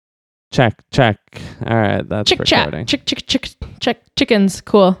Check. All right, that's recording. Chickens.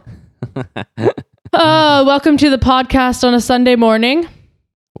 Cool. Welcome to the podcast on a Sunday morning.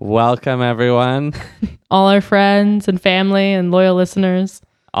 Welcome, everyone. All our friends and family and loyal listeners.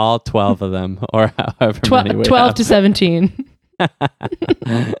 All 12 of them, or however many we 12 have. to 17.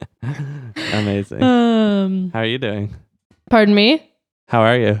 Amazing. How are you doing? Pardon me? How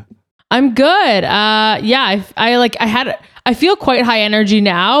are you? I'm good. I feel quite high energy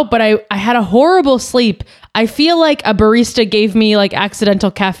now, but I had a horrible sleep. I feel like a barista gave me like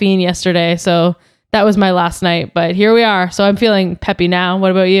accidental caffeine yesterday, so that was my last night. But here we are. So I'm feeling peppy now.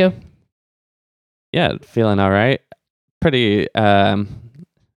 What about you? Yeah, feeling all right. Pretty,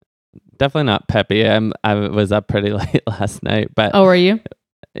 definitely not peppy. I was up pretty late last night, but were you?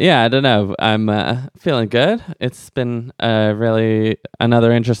 Yeah, I don't know. I'm feeling good. It's been really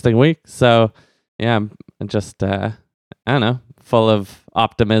another interesting week. So yeah, I'm just I don't know, full of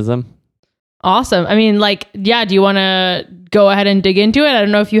optimism. Awesome. I mean, do you want to go ahead and dig into it? I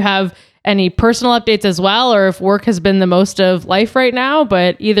don't know if you have any personal updates as well, or if work has been the most of life right now,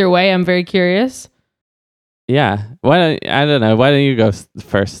 but either way, I'm very curious. Yeah. I don't know. Why don't you go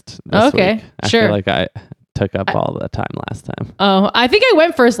first this week? I sure. feel like I took up all the time last time. Oh, I think I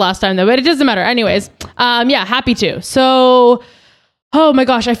went first last time though, but it doesn't matter. Anyways, happy to. So, oh my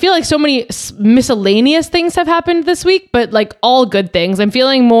gosh, I feel like so many miscellaneous things have happened this week, but like all good things. I'm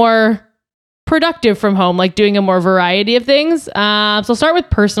feeling more productive from home, like doing a more variety of things. So I'll start with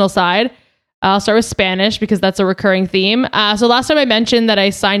personal side. I'll start with Spanish because that's a recurring theme. So last time I mentioned that I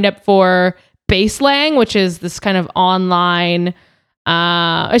signed up for Baselang, which is this kind of online,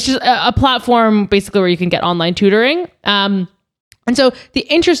 it's just a platform basically where you can get online tutoring. And so the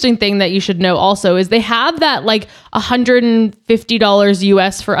interesting thing that you should know also is they have that like $150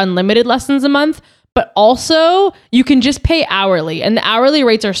 US for unlimited lessons a month, but also you can just pay hourly, and the hourly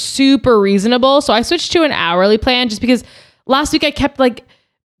rates are super reasonable. So I switched to an hourly plan just because last week I kept like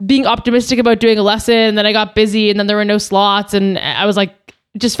being optimistic about doing a lesson, and then I got busy and then there were no slots, and I was like,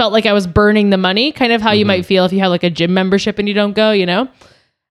 just felt like I was burning the money, kind of how you might feel if you have like a gym membership and you don't go, you know?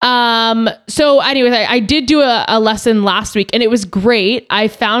 So anyways, I did do a lesson last week and it was great. I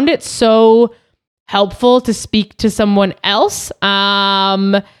found it so helpful to speak to someone else.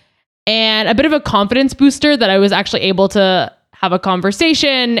 And a bit of a confidence booster that I was actually able to have a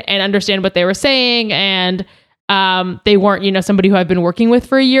conversation and understand what they were saying. And, they weren't, somebody who I've been working with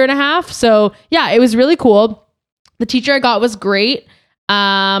for a year and a half. So yeah, it was really cool. The teacher I got was great.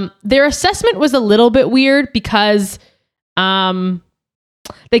 Their assessment was a little bit weird because,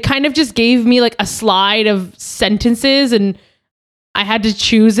 they kind of just gave me like a slide of sentences and I had to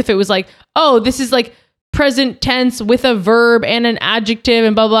choose if it was like, oh, this is like present tense with a verb and an adjective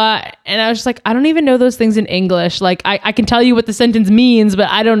and blah, blah. And I was just like, I don't even know those things in English. Like I can tell you what the sentence means, but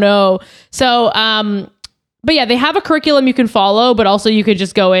I don't know. So, but yeah, they have a curriculum you can follow, but also you could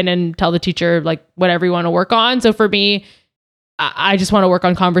just go in and tell the teacher like whatever you want to work on. So for me, I just want to work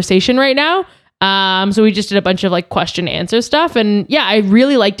on conversation right now. So we just did a bunch of like question answer stuff, and yeah, I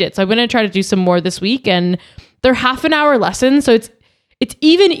really liked it. So I'm going to try to do some more this week, and they're half-an-hour lessons. So it's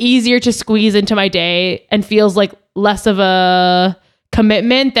even easier to squeeze into my day and feels like less of a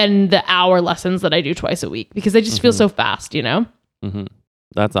commitment than the hour lessons that I do twice a week because they just feel so fast, you know? Mm-hmm.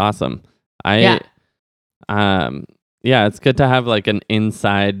 That's awesome. Yeah, it's good to have like an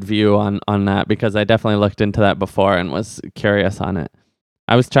inside view on that because I definitely looked into that before and was curious on it.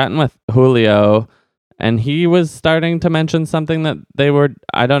 I was chatting with Julio and he was starting to mention something that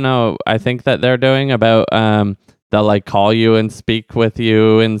I don't know, I think that they're doing about they'll like call you and speak with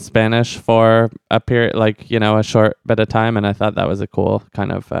you in Spanish for a period, like, a short bit of time. And I thought that was a cool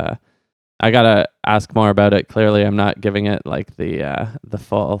kind of, I got to ask more about it. Clearly, I'm not giving it like the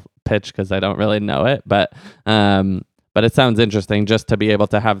full pitch because I don't really know it, but it sounds interesting just to be able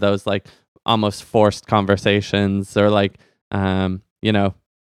to have those like almost forced conversations or like,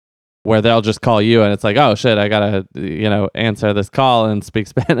 where they'll just call you and it's like, oh shit, I gotta, answer this call and speak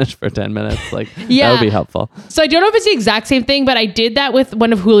Spanish for 10 minutes. Like, yeah, that would be helpful. So I don't know if it's the exact same thing, but I did that with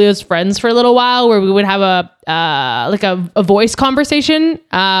one of Julio's friends for a little while where we would have a voice conversation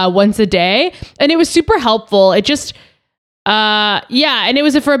once a day. And it was super helpful. It just, and it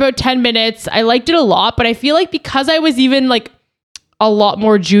was for about 10 minutes. I liked it a lot, but I feel like because I was even like a lot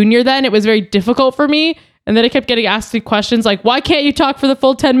more junior then, it was very difficult for me. And then I kept getting asked questions like, why can't you talk for the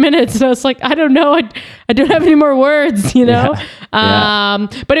full 10 minutes? And I was like, I don't know. I don't have any more words, Yeah.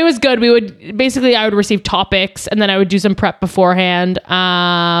 But it was good. I would receive topics and then I would do some prep beforehand.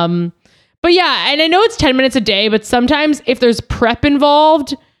 But yeah, and I know it's 10 minutes a day, but sometimes if there's prep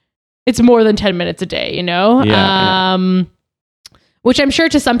involved, it's more than 10 minutes a day, Yeah. which I'm sure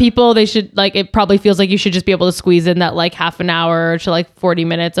to some people they should like, it probably feels like you should just be able to squeeze in that like half an hour to like 40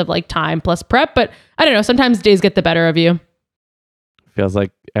 minutes of like time plus prep. But I don't know, sometimes days get the better of you. Feels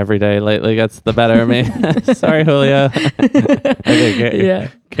like every day lately gets the better of me. Sorry, Julio. Okay,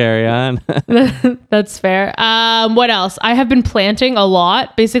 carry on. That's fair. What else? I have been planting a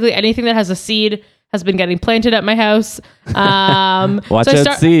lot. Basically anything that has a seed has been getting planted at my house. Watch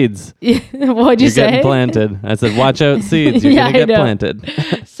out seeds. What'd you say? You're getting planted. I said, watch out seeds. You're going to get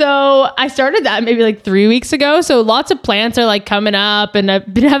planted. So I started that maybe like 3 weeks ago. So lots of plants are like coming up and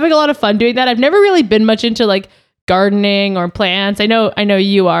I've been having a lot of fun doing that. I've never really been much into like gardening or plants. I know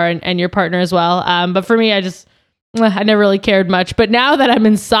you are and your partner as well. But for me, I never really cared much. But now that I'm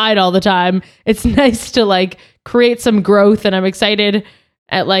inside all the time, it's nice to like create some growth, and I'm excited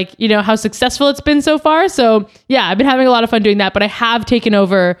at like, you know, how successful it's been so far. So yeah, I've been having a lot of fun doing that, but I have taken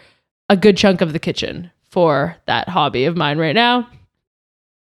over a good chunk of the kitchen for that hobby of mine right now.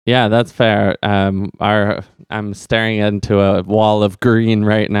 Yeah, that's fair. I'm staring into a wall of green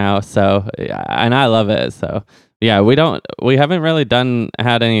right now. So, and I love it. So yeah, we haven't really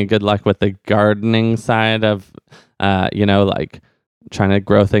had any good luck with the gardening side of, like trying to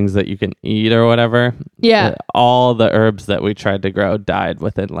grow things that you can eat or whatever. Yeah. All the herbs that we tried to grow died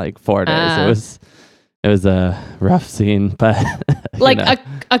within like 4 days. It was a rough scene, but like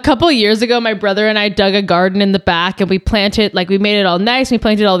a couple years ago, my brother and I dug a garden in the back and we planted, like we made it all nice. We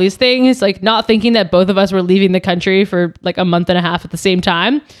planted all these things, like not thinking that both of us were leaving the country for like a month and a half at the same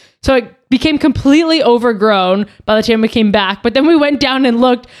time. So it became completely overgrown by the time we came back. But then we went down and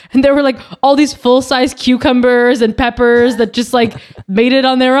looked, and there were like all these full-size cucumbers and peppers that just like made it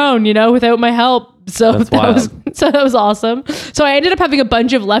on their own, you know, without my help. So that was awesome. So I ended up having a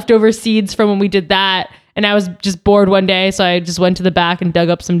bunch of leftover seeds from when we did that. And I was just bored one day. So I just went to the back and dug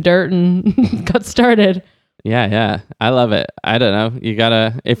up some dirt and got started. Yeah. I love it. I don't know. You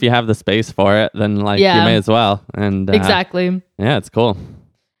gotta, if you have the space for it, then like you may as well. And exactly. Yeah, it's cool.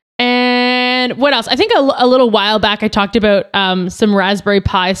 And what else? I think a little while back I talked about some Raspberry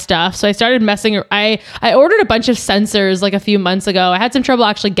Pi stuff. So I started I ordered a bunch of sensors like a few months ago. I had some trouble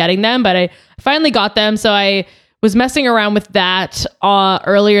actually getting them, but I finally got them. So I was messing around with that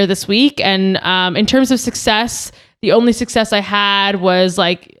earlier this week. And in terms of success, the only success I had was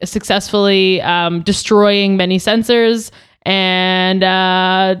like successfully destroying many sensors, and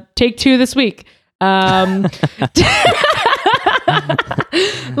take 2 this week.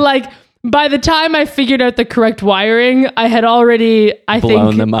 Like by the time I figured out the correct wiring, I had already,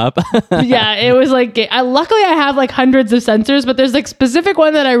 blown them up. Yeah, it was like, luckily I have like hundreds of sensors, but there's like specific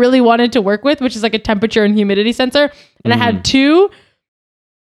one that I really wanted to work with, which is like a temperature and humidity sensor. And I had 2.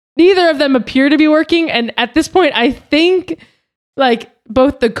 Neither of them appear to be working. And at this point, I think like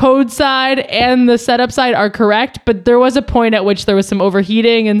both the code side and the setup side are correct, but there was a point at which there was some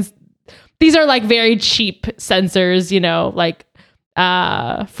overheating, and these are like very cheap sensors, you know, like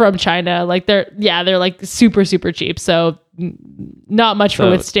from China. Like they're like super, super cheap. So not much for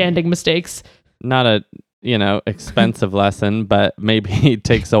withstanding mistakes. Not a, expensive lesson, but maybe it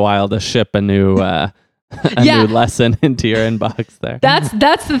takes a while to ship a new new lesson into your inbox there.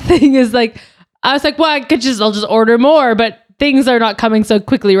 That's the thing is like, I was like, well, I'll just order more, but things are not coming so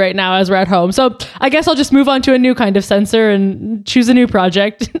quickly right now as we're at home. So I guess I'll just move on to a new kind of sensor and choose a new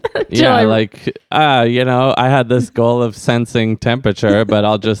project. I had this goal of sensing temperature, but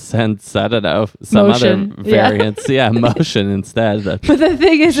I'll just sense, I don't know, some motion. Other variants. Yeah, motion instead. But the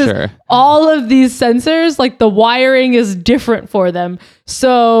thing is all of these sensors, like the wiring is different for them.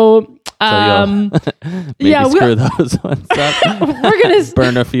 So screw those ones up. We're gonna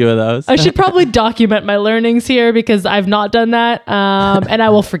burn a few of those. I should probably document my learnings here because I've not done that, and I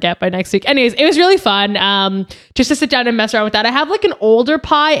will forget by next week. Anyways, it was really fun just to sit down and mess around with that. I have like an older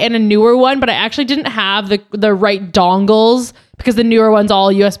Pi and a newer one, but I actually didn't have the right dongles because the newer one's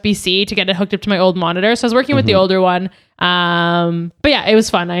all USB-C to get it hooked up to my old monitor. So I was working with the older one, but yeah, it was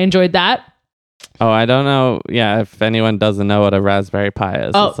fun. I enjoyed that. Oh, I don't know. Yeah, if anyone doesn't know what a Raspberry Pi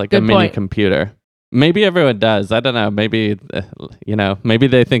is, it's like a mini computer. Maybe everyone does. I don't know. Maybe, maybe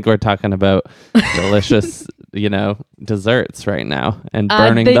they think we're talking about delicious, desserts right now and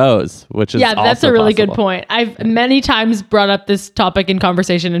burning those, which is that's a really good point. I've many times brought up this topic in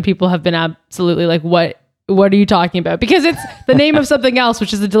conversation and people have been absolutely like, what are you talking about? Because it's the name of something else,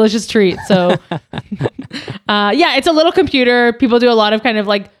 which is a delicious treat. So it's a little computer. People do a lot of kind of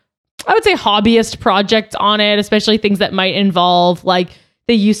like, I would say hobbyist projects on it, especially things that might involve like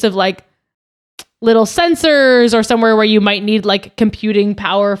the use of like little sensors or somewhere where you might need like computing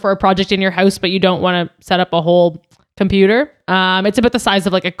power for a project in your house, but you don't want to set up a whole computer. It's about the size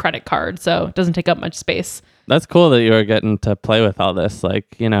of like a credit card, so it doesn't take up much space. That's cool that you were getting to play with all this.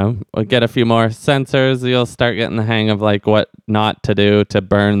 Like, we'll get a few more sensors. You'll start getting the hang of like what not to do to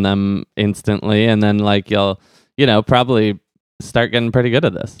burn them instantly. And then like you'll, probably start getting pretty good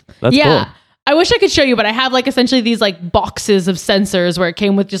at this. That's cool. I wish I could show you, but I have like essentially these like boxes of sensors where it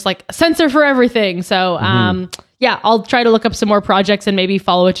came with just like a sensor for everything. So I'll try to look up some more projects and maybe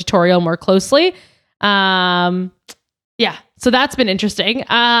follow a tutorial more closely. So that's been interesting.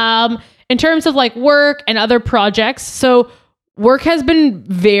 In terms of like work and other projects, so work has been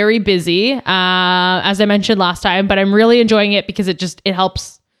very busy, as I mentioned last time, but I'm really enjoying it because it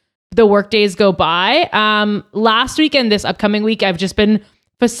helps the work days go by. Last week and this upcoming week, I've just been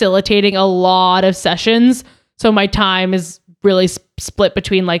facilitating a lot of sessions. So my time is really split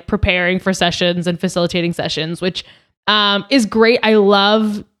between like preparing for sessions and facilitating sessions, which is great. I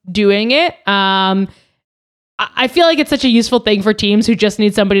love doing it. I feel like it's such a useful thing for teams who just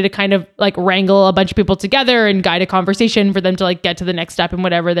need somebody to kind of like wrangle a bunch of people together and guide a conversation for them to like get to the next step in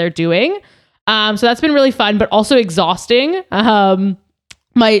whatever they're doing. So that's been really fun, but also exhausting.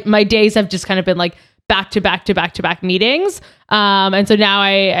 My days have just kind of been like back to back meetings. And so now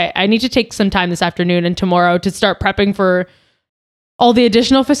I need to take some time this afternoon and tomorrow to start prepping for all the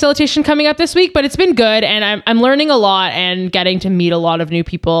additional facilitation coming up this week, but it's been good. And I'm learning a lot and getting to meet a lot of new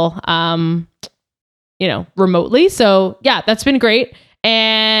people, remotely. So yeah, that's been great.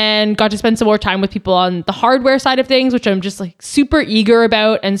 And got to spend some more time with people on the hardware side of things, which I'm just like super eager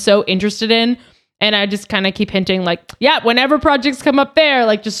about and so interested in. And I just kind of keep hinting like, whenever projects come up there,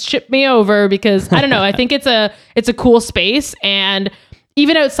 like just ship me over, because I don't know, I think it's a cool space. And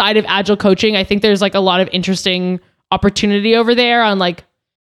even outside of agile coaching, I think there's like a lot of interesting opportunity over there on like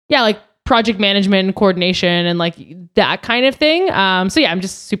project management and coordination and like that kind of thing. I'm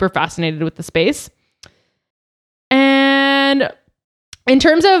just super fascinated with the space. And in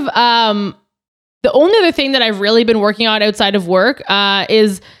terms of the only other thing that I've really been working on outside of work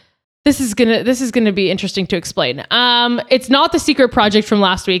is this is gonna be interesting to explain. It's not the secret project from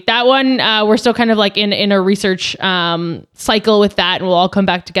last week. That one we're still kind of like in a research cycle with that, and we'll all come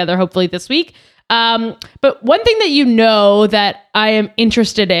back together hopefully this week. But one thing that that I am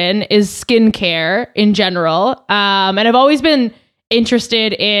interested in is skincare in general, and I've always been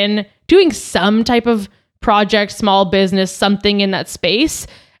interested in doing some type of project, small business, something in that space.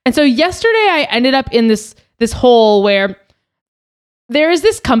 And so yesterday I ended up in this hole where there is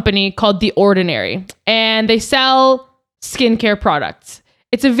this company called The Ordinary, and they sell skincare products.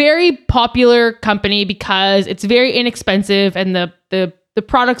 It's a very popular company because it's very inexpensive and the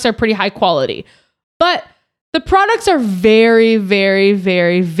products are pretty high quality. But the products are very, very,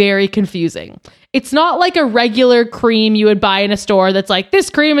 very, very confusing. It's not like a regular cream you would buy in a store that's like, this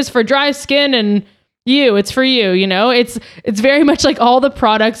cream is for dry skin and it's for you, it's very much like all the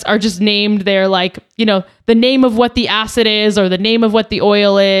products are just named. They're like, the name of what the acid is, or the name of what the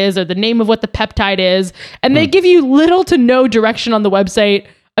oil is, or the name of what the peptide is. And they give you little to no direction on the website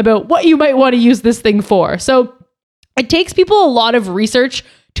about what you might want to use this thing for. So it takes people a lot of research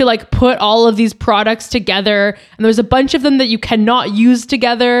to like put all of these products together. And there's a bunch of them that you cannot use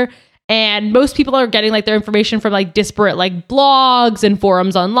together. And most people are getting like their information from like disparate like blogs and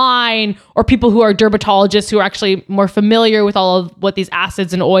forums online, or people who are dermatologists who are actually more familiar with all of what these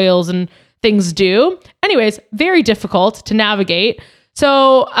acids and oils and things do. Anyways, very difficult to navigate.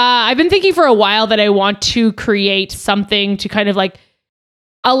 So I've been thinking for a while that I want to create something to kind of like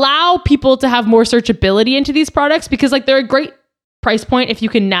allow people to have more searchability into these products, because like they're a great price point if you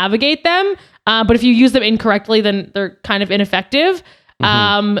can navigate them. But if you use them incorrectly, then they're kind of ineffective.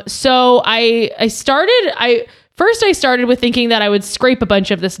 So I started with thinking that I would scrape a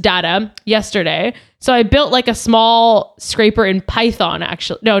bunch of this data yesterday. So I built like a small scraper in Python,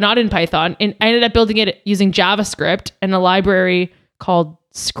 actually. No, not in Python. I ended up building it using JavaScript and a library called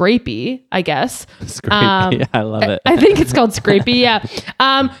Scrapey, I guess. Scrapey, I love it. I think it's called Scrapey, yeah.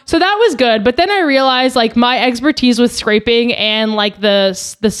 So that was good. But then I realized like my expertise with scraping and like the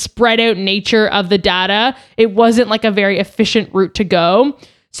spread out nature of the data, it wasn't like a very efficient route to go.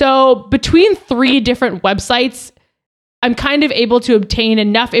 So between 3 different websites, I'm kind of able to obtain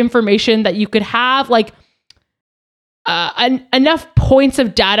enough information that you could have like enough points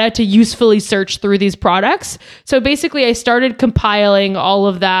of data to usefully search through these products. So basically I started compiling all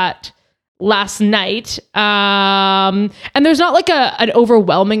of that last night. And there's not like an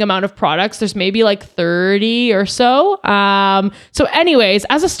overwhelming amount of products. There's maybe like 30 or so. So anyways,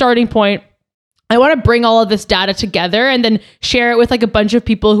 as a starting point, I want to bring all of this data together and then share it with like a bunch of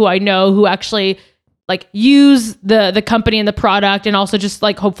people who I know who actually like use the company and the product, and also just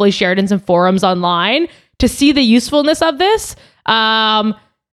like hopefully share it in some forums online to see the usefulness of this.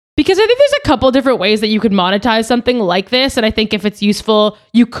 Because I think there's a couple different ways that you could monetize something like this. And I think if it's useful,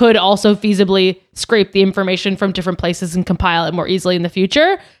 you could also feasibly scrape the information from different places and compile it more easily in the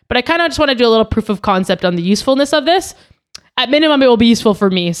future. But I kind of just want to do a little proof of concept on the usefulness of this. At minimum, it will be useful for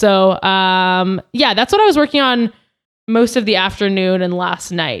me. So yeah, that's what I was working on most of the afternoon and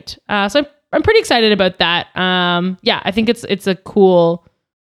last night. So I'm pretty excited about that. Yeah, I think it's a cool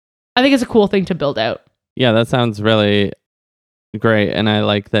thing to build out. Yeah, that sounds really great. And I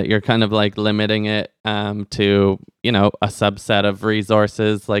like that you're kind of like limiting it to, you know, a subset of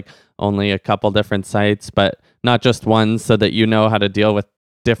resources, like only a couple different sites, but not just one, so that you know how to deal with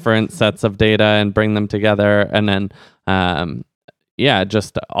different sets of data and bring them together. And then, yeah,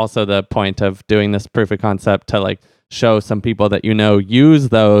 just also the point of doing this proof of concept to like show some people that, you know, use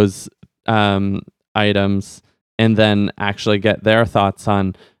those items and then actually get their thoughts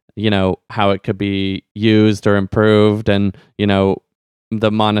on, you know, how it could be used or improved. And, you know,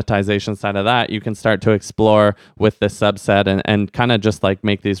 the monetization side of that, you can start to explore with this subset and kind of just like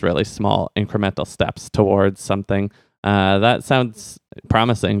make these really small incremental steps towards something. That sounds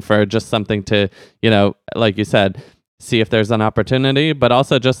promising for just something to, you know, like you said, see if there's an opportunity, but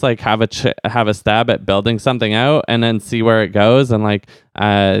also just like have a stab at building something out and then see where it goes. And like,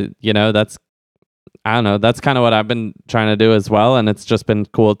 you know, I don't know, that's kind of what I've been trying to do as well. And it's just been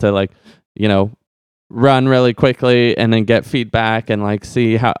cool to like, you know, run really quickly and then get feedback and like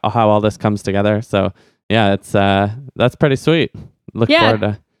see how all this comes together. So yeah, it's that's pretty sweet. Look forward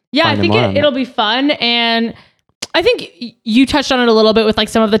to I think it'll be fun. And I think you touched on it a little bit with like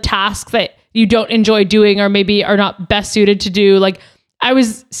some of the tasks that you don't enjoy doing or maybe are not best suited to do. Like I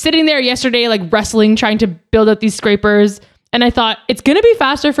was sitting there yesterday, like wrestling, trying to build out these scrapers. And I thought it's going to be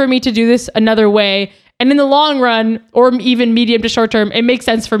faster for me to do this another way. And in the long run, or even medium to short term, it makes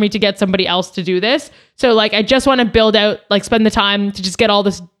sense for me to get somebody else to do this. So like, I just want to build out, like spend the time to just get all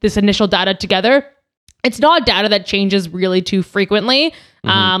this initial data together. It's not data that changes really too frequently,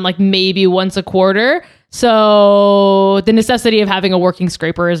 like maybe once a quarter. So the necessity of having a working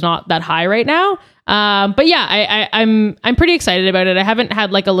scraper is not that high right now. But yeah, I'm pretty excited about it. I haven't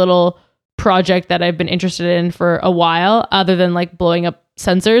had like a little project that I've been interested in for a while, other than like blowing up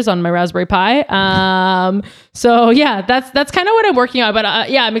sensors on my Raspberry Pi. So yeah, that's kind of what I'm working on. But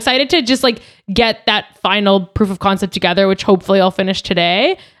yeah, I'm excited to just like get that final proof of concept together, which hopefully I'll finish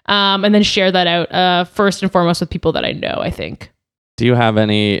today, and then share that out first and foremost with people that I know, I think. Do you have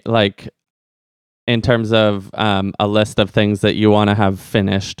any like, in terms of a list of things that you want to have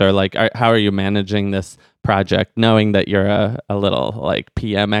finished, or like, how are you managing this project, knowing that you're a little like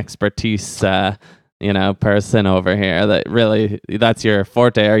PM expertise, you know, person over here, that really that's your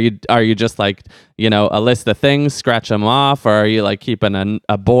forte? Are you just like, you know, a list of things, scratch them off, or are you like keeping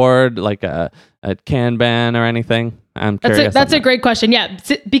a board, like a Kanban or anything? I'm curious. That's a great question. Yeah,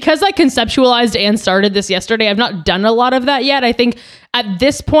 because I conceptualized and started this yesterday, I've not done a lot of that yet. I think at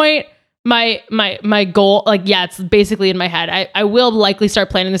this point, my goal, like, yeah, it's basically in my head. I will likely start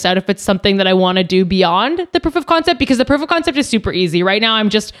planning this out if it's something that I want to do beyond the proof of concept, because the proof of concept is super easy. Right now, I'm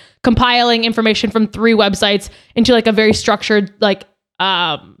just compiling information from 3 websites into like a very structured like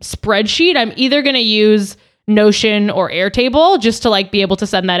spreadsheet. I'm either going to use Notion or Airtable just to like be able to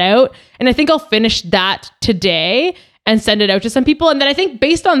send that out. And I think I'll finish that today and send it out to some people. And then I think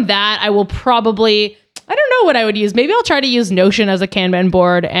based on that, I will probably, I don't know what I would use. Maybe I'll try to use Notion as a Kanban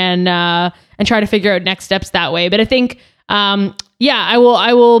board and try to figure out next steps that way. But I think, yeah, I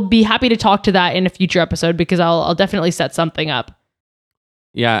will be happy to talk to that in a future episode, because I'll definitely set something up.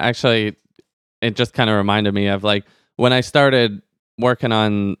 Yeah, actually, it just kind of reminded me of like when I started working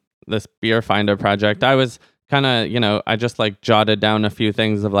on this beer finder project, I was kind of, you know, I just like jotted down a few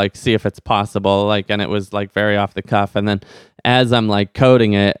things of like, see if it's possible, like, and it was like very off the cuff. And then as I'm like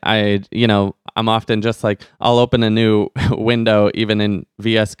coding it, I'm often just like, I'll open a new window, even in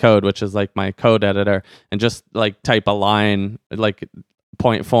VS Code, which is like my code editor, and just like type a line, like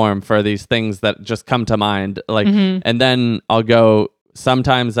point form for these things that just come to mind. Like, and then I'll go,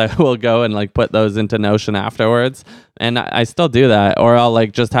 sometimes I will go and like put those into Notion afterwards. And I still do that. Or I'll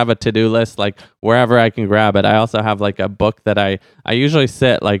like just have a to-do list, like wherever I can grab it. I also have like a book that I usually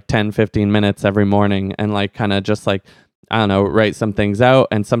sit like 10, 15 minutes every morning and like kind of just like, I don't know, write some things out.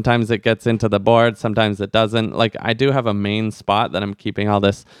 And sometimes it gets into the board, sometimes it doesn't. Like I do have a main spot that I'm keeping all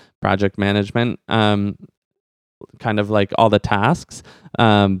this project management, kind of like all the tasks.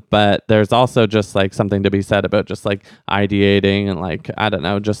 But there's also just like something to be said about just like ideating and like, I don't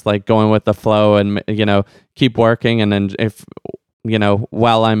know, just like going with the flow and, you know, keep working. And then if, you know,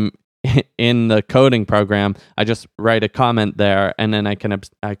 while I'm in the coding program, I just write a comment there, and then I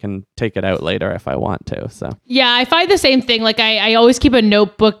can take it out later if I want to. So yeah, I find the same thing. Like I always keep a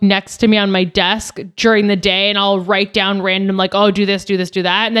notebook next to me on my desk during the day, and I'll write down random like, oh, do this, do this, do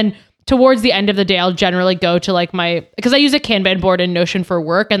that, and then towards the end of the day, I'll generally go to like because I use a Kanban board in Notion for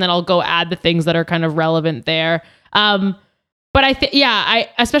work, and then I'll go add the things that are kind of relevant there. But I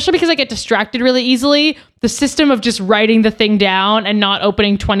especially because I get distracted really easily, the system of just writing the thing down and not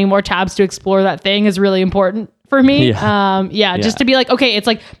opening 20 more tabs to explore that thing is really important for me. Yeah. Just to be like, okay, it's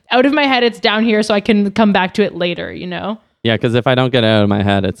like out of my head, it's down here so I can come back to it later, you know? Yeah, because if I don't get it out of my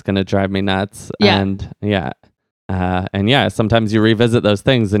head, it's going to drive me nuts. Yeah. And sometimes you revisit those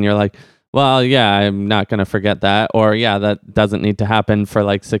things and you're like, well, yeah, I'm not going to forget that. Or yeah, that doesn't need to happen for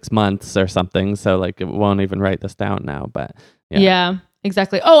like 6 months or something. So like it won't even write this down now. But yeah,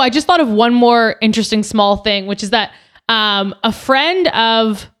 exactly. Oh, I just thought of one more interesting small thing, which is that a friend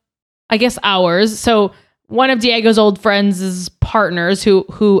of, I guess, ours. So one of Diego's old friends' partners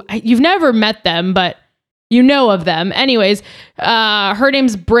who you've never met them, but you know of them. Anyways, her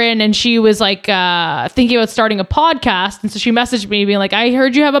name's Bryn, and she was like thinking about starting a podcast. And so she messaged me being like, I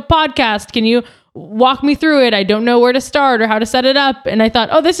heard you have a podcast. Can you walk me through it? I don't know where to start or how to set it up. And I thought,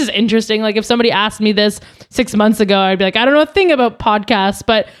 oh, this is interesting. Like if somebody asked me this 6 months ago, I'd be like, I don't know a thing about podcasts.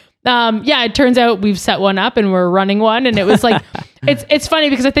 But it turns out we've set one up and we're running one. And it was like, it's funny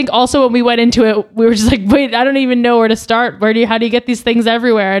because I think also when we went into it, we were just like, wait, I don't even know where to start. How do you get these things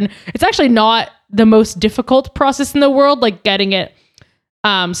everywhere? And it's actually not the most difficult process in the world, like getting it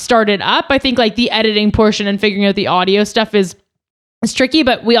started up. I think like the editing portion and figuring out the audio stuff is tricky,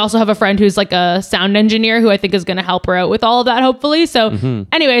 but we also have a friend who's like a sound engineer who I think is going to help her out with all of that, hopefully. So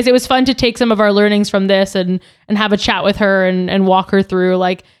anyways, it was fun to take some of our learnings from this and have a chat with her and walk her through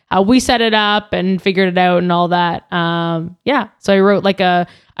like how we set it up and figured it out and all that. So I wrote like a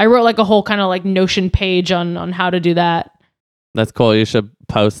whole kind of like Notion page on how to do that. That's cool. You should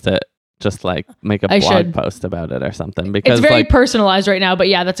post it. Just like make a blog post about it or something, because it's very personalized right now, but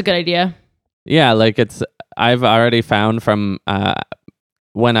yeah, that's a good idea. Yeah. Like I've already found from,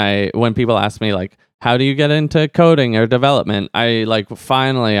 when people ask me like, how do you get into coding or development? I like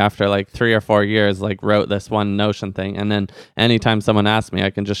finally after like 3 or 4 years, like wrote this one Notion thing. And then anytime someone asks me,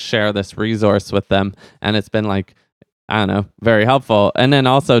 I can just share this resource with them. And it's been like, I don't know, very helpful. And then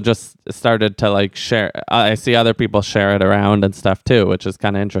also just started to like share. I see other people share it around and stuff too, which is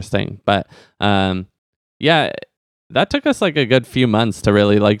kind of interesting. But that took us like a good few months to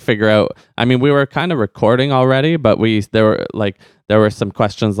really like figure out. I mean, we were kind of recording already, but there were some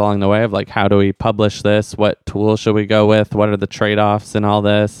questions along the way of like, how do we publish this? What tool should we go with? What are the trade-offs and all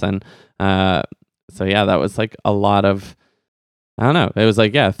this? And so yeah, that was like a lot of, I don't know. It was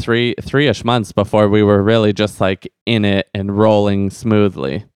like, three-ish months before we were really just like in it and rolling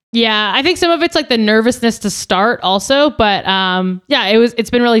smoothly. Yeah, I think some of it's like the nervousness to start also, but it's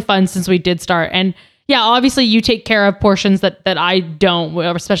been really fun since we did start. And yeah, obviously you take care of portions that I don't,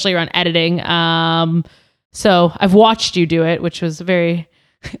 especially around editing. So I've watched you do it, which was very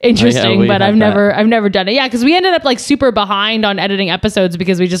interesting, but I've never done it. Yeah, because we ended up like super behind on editing episodes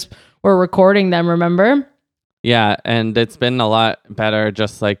because we just were recording them, remember? Yeah, and it's been a lot better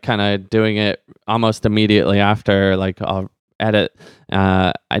just like kind of doing it almost immediately after like I'll edit.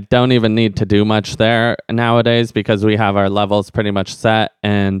 I don't even need to do much there nowadays because we have our levels pretty much set.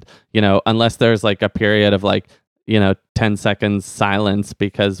 And, unless there's like a period of like, 10 seconds silence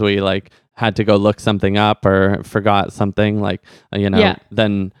because we like had to go look something up or forgot something like,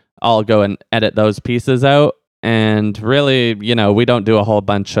 then I'll go and edit those pieces out. And really, we don't do a whole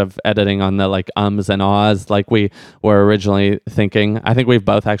bunch of editing on the like ums and ahs like we were originally thinking. I think we've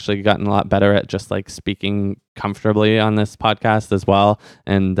both actually gotten a lot better at just like speaking comfortably on this podcast as well.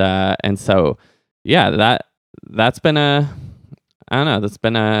 And so, yeah, that's been that's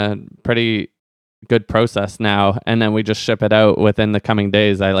been a pretty good process now. And then we just ship it out within the coming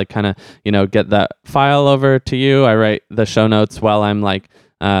days. I like kind of, get that file over to you. I write the show notes while I'm like,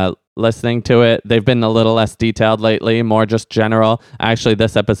 listening to it. They've been a little less detailed lately, more just general. Actually,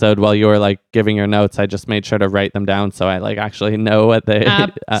 this episode, while you were like giving your notes, I just made sure to write them down so I like actually know what they.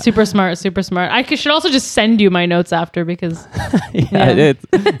 Super smart. I should also just send you my notes after because. But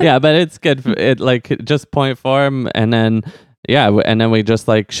it's good. It like just point form, and then we just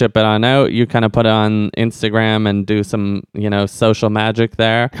like ship it on out. You kind of put it on Instagram and do some social magic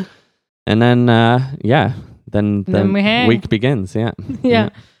there, and then then the week begins. Yeah.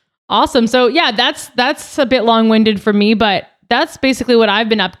 Awesome. So yeah, that's a bit long-winded for me, but that's basically what I've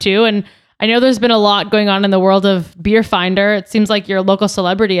been up to. And I know there's been a lot going on in the world of Beer Finder. It seems like you're a local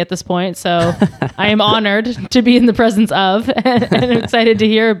celebrity at this point. So I am honored to be in the presence of and excited to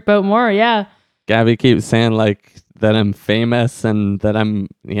hear about more. Yeah. Gabby keeps saying like that I'm famous and that I'm,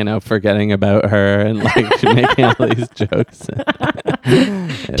 forgetting about her and like making all these jokes.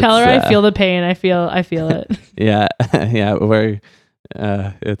 Tell her I feel the pain. I feel it. Yeah. Yeah.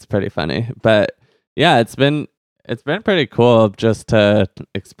 It's pretty funny, but yeah, it's been pretty cool just to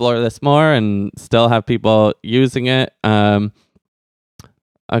explore this more and still have people using it.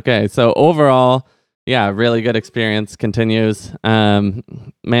 Okay. So overall, yeah, really good experience continues. Man,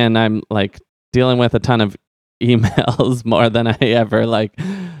 I'm like dealing with a ton of emails more than I ever like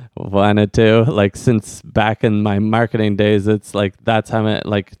wanted to, like since back in my marketing days. It's like that's how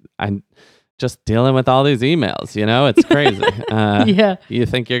I'm just dealing with all these emails, it's crazy. Yeah. You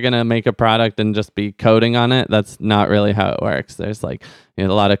think you're gonna make a product and just be coding on it? That's not really how it works. There's like a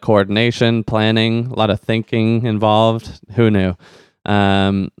lot of coordination, planning, a lot of thinking involved. Who knew?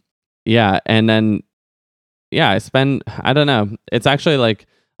 Yeah, and then I don't know, it's actually like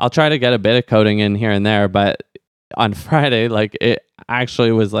I'll try to get a bit of coding in here and there, but on Friday, like it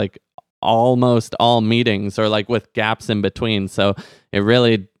actually was like almost all meetings or like with gaps in between. So it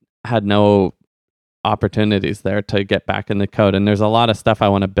really had no opportunities there to get back in the code. And there's a lot of stuff I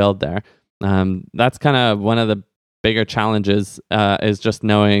want to build there. That's kind of one of the bigger challenges is just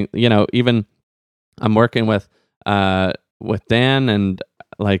knowing, even I'm working with Dan and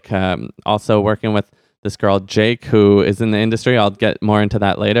like also working with this girl, Jake, who is in the industry. I'll get more into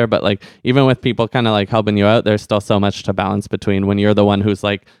that later. But like, even with people kind of like helping you out, there's still so much to balance between when you're the one who's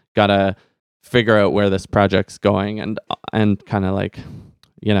like, got to figure out where this project's going and kind of like,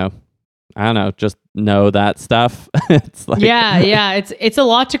 I don't know, just know that stuff. It's like, yeah. It's a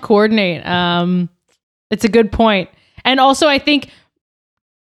lot to coordinate. It's a good point. And also I think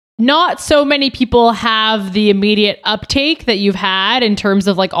not so many people have the immediate uptake that you've had in terms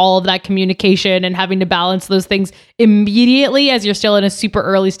of like all of that communication and having to balance those things immediately as you're still in a super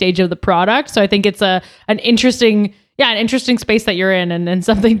early stage of the product. So I think it's an interesting space that you're in and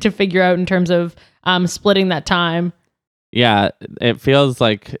something to figure out in terms of splitting that time. Yeah, it feels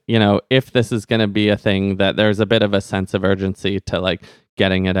like, if this is going to be a thing, that there's a bit of a sense of urgency to like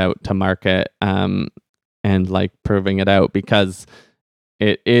getting it out to market and like proving it out, because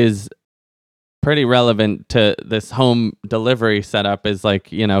it is pretty relevant to this home delivery setup is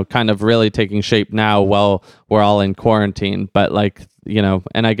like, kind of really taking shape now while we're all in quarantine. But like,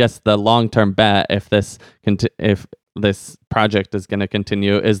 and I guess the long-term bet, if this project is going to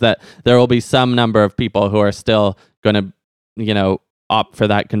continue, is that there will be some number of people who are still going to, opt for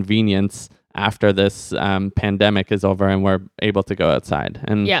that convenience after this pandemic is over and we're able to go outside.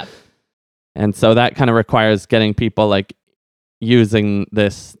 And so that kind of requires getting people like using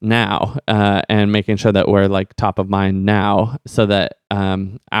this now and making sure that we're like top of mind now, so that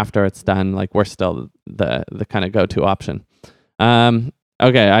after it's done, like we're still the kind of go-to option.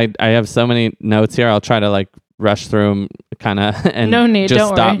 Okay, I have so many notes here. I'll try to like rush through them kind of and no need, just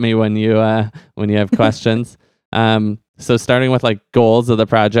don't stop worry. me when you have questions. So starting with like goals of the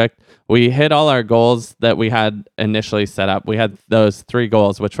project, we hit all our goals that we had initially set up. We had those 3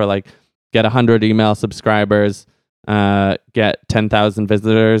 goals, which were like get 100 email subscribers, get 10,000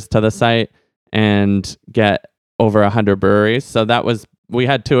 visitors to the site, and get over 100 breweries. So we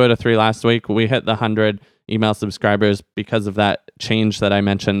had 2 out of 3 last week. We hit the 100 email subscribers because of that change that I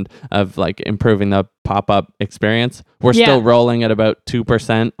mentioned of like improving the pop-up experience. We're still rolling at about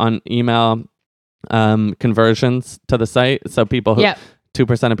 2% on email conversions to the site. So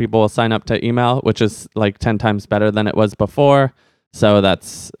 2% of people will sign up to email, which is like 10 times better than it was before. So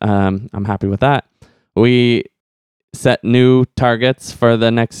that's, I'm happy with that. We set new targets for the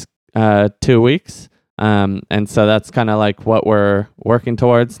next 2 weeks. And so that's kind of like what we're working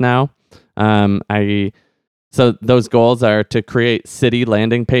towards now. So those goals are to create city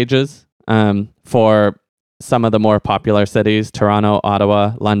landing pages for some of the more popular cities: Toronto,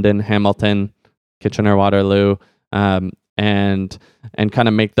 Ottawa, London, Hamilton, Kitchener-Waterloo, and kind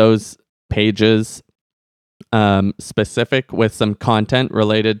of make those pages specific with some content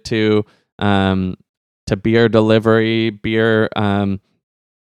related to beer delivery, beer,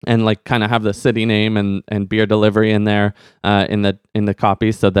 and like kind of have the city name and beer delivery in there in the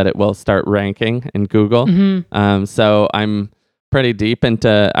copy, so that it will start ranking in Google. Mm-hmm. So I'm pretty deep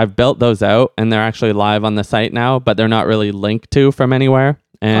into. I've built those out, and they're actually live on the site now, but they're not really linked to from anywhere.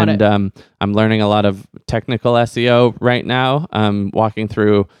 And I'm learning a lot of technical SEO right now. Walking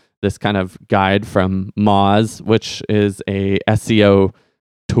through this kind of guide from Moz, which is a SEO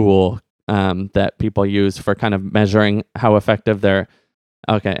tool that people use for kind of measuring how effective their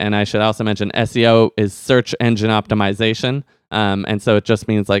Okay, and I should also mention SEO is search engine optimization. And so it just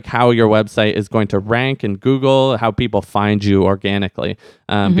means like how your website is going to rank in Google, how people find you organically,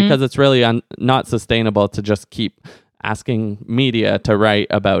 because it's really not sustainable to just keep asking media to write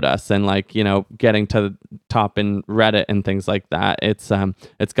about us and like, you know, getting to the top in Reddit and things like that. It's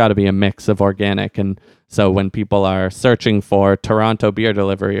got to be a mix of organic. And so when people are searching for Toronto beer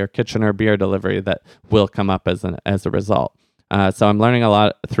delivery or Kitchener beer delivery, that will come up as a result. So I'm learning a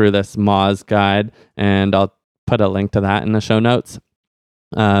lot through this Moz guide, and I'll put a link to that in the show notes.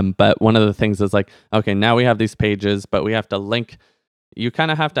 But one of the things is like, okay, now we have these pages, but we have to link. You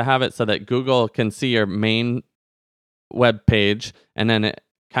kind of have to have it so that Google can see your main web page, and then it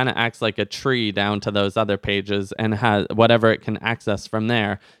kind of acts like a tree down to those other pages and has whatever it can access from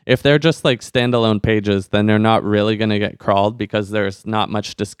there. If they're just like standalone pages, then they're not really going to get crawled because there's not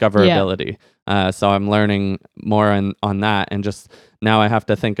much discoverability. So I'm learning more on that, and just now I have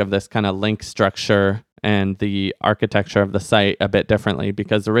to think of this kind of link structure and the architecture of the site a bit differently,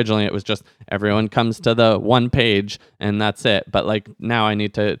 because originally it was just everyone comes to the one page and that's it. But like now I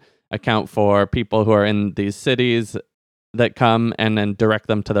need to account for people who are in these cities that come and then direct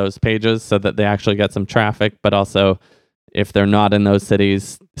them to those pages so that they actually get some traffic, but also if they're not in those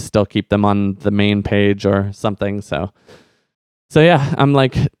cities, still keep them on the main page or something. So yeah, I'm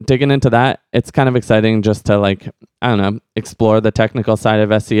like digging into that. It's kind of exciting just to like, I don't know, explore the technical side of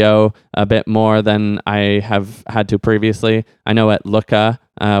SEO a bit more than I have had to previously. I know at Looka,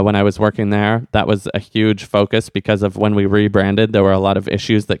 when I was working there, that was a huge focus because of when we rebranded, there were a lot of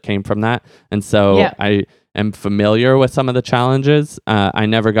issues that came from that. And so I am familiar with some of the challenges. I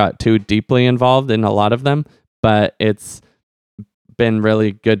never got too deeply involved in a lot of them, but it's been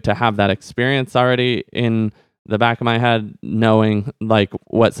really good to have that experience already in the back of my head, knowing like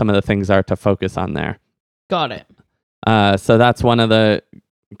what some of the things are to focus on there. Got it. So that's one of the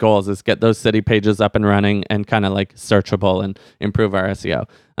goals, is get those city pages up and running and kind of like searchable and improve our SEO.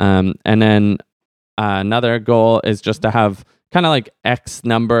 And then another goal is just to have kind of like X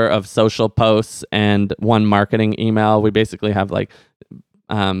number of social posts and one marketing email. We basically have like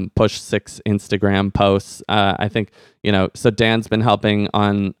push 6 Instagram posts. I think, you know, so Dan's been helping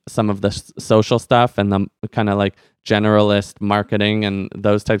on some of the social stuff and the kind of like generalist marketing and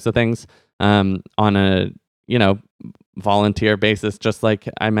those types of things on a, you know, volunteer basis. Just like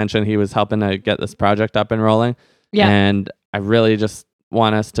I mentioned, he was helping to get this project up and rolling. Yeah. And I really just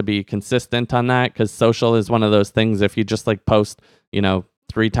want us to be consistent on that, because social is one of those things, if you just like post, you know,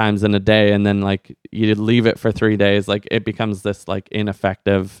 3 times in a day and then like you leave it for 3 days, like it becomes this like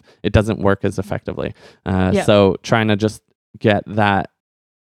ineffective, it doesn't work as effectively. So trying to just get that,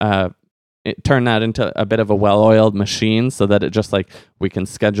 turn that into a bit of a well-oiled machine so that it just like we can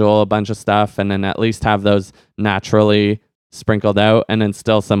schedule a bunch of stuff and then at least have those naturally sprinkled out, and then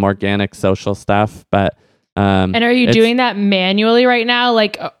still some organic social stuff. But and are you doing that manually right now?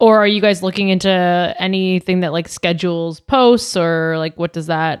 Like, or are you guys looking into anything that like schedules posts, or like what does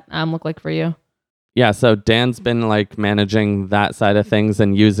that look like for you? Yeah, so Dan's been like managing that side of things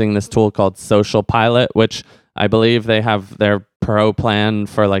and using this tool called Social Pilot, which I believe they have their pro plan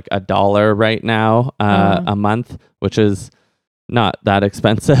for like $1 right now a month, which is not that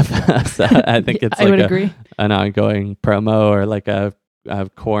expensive. So I think it's like an ongoing promo, or like a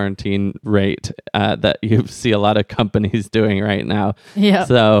quarantine rate that you see a lot of companies doing right now. Yeah.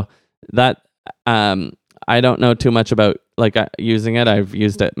 So that I don't know too much about like using it. I've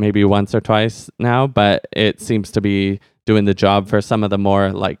used it maybe once or twice now, but it seems to be doing the job for some of the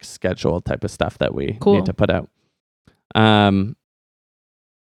more like scheduled type of stuff that we need to put out.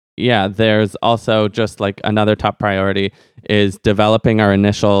 Yeah, there's also just like another top priority is developing our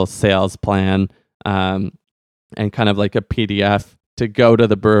initial sales plan, and kind of like a PDF to go to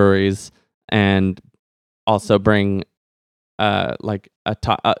the breweries, and also bring like a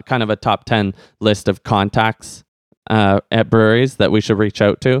kind of a top 10 list of contacts at breweries that we should reach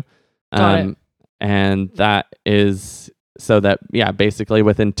out to. And that is so that, yeah, basically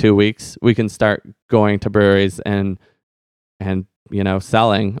within 2 weeks we can start going to breweries and you know,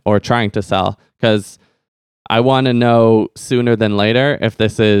 selling or trying to sell, because I want to know sooner than later if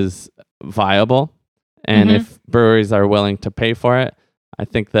this is viable. And if breweries are willing to pay for it. I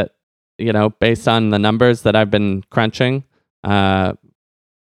think that, you know, based on the numbers that I've been crunching,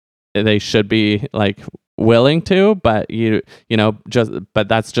 they should be like willing to, but but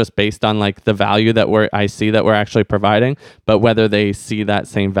that's just based on like the value that I see that we're actually providing. But whether they see that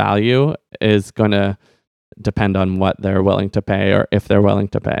same value is going to depend on what they're willing to pay, or if they're willing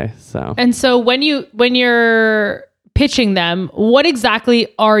to pay. So when you're pitching them, what exactly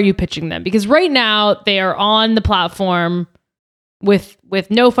are you pitching them? Because right now they are on the platform with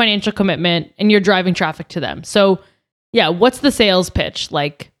no financial commitment, and you're driving traffic to them. So yeah, what's the sales pitch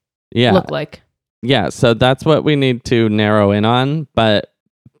like look like? Yeah, so that's what we need to narrow in on. But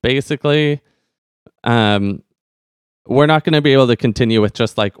basically, we're not going to be able to continue with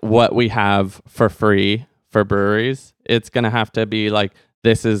just like what we have for free for breweries. It's going to have to be like,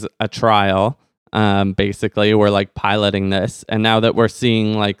 this is a trial. Basically, we're like piloting this. And now that we're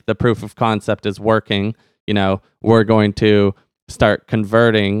seeing like the proof of concept is working, we're going to start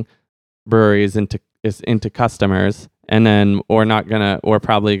converting breweries into customers. And then we're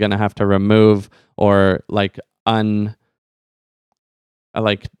probably going to have to remove or like I don't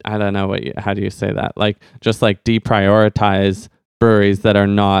know how do you say that? Like just like deprioritize breweries that are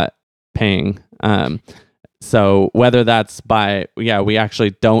not paying. So whether that's we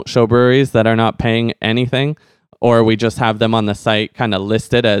actually don't show breweries that are not paying anything, or we just have them on the site kind of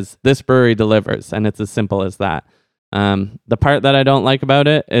listed as this brewery delivers, and it's as simple as that. The part that I don't like about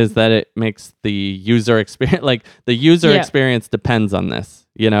it is that it makes the user experience, like the user experience depends on this,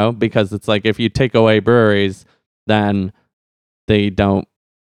 because it's like if you take away breweries, then they don't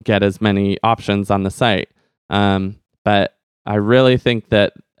get as many options on the site. But I really think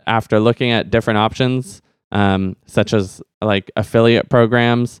that after looking at different options, such as like affiliate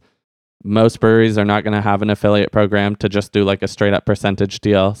programs, most breweries are not going to have an affiliate program to just do like a straight up percentage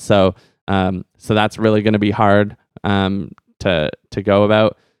deal. So that's really going to be hard to go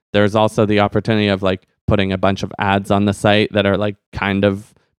about. There's also the opportunity of like putting a bunch of ads on the site that are like kind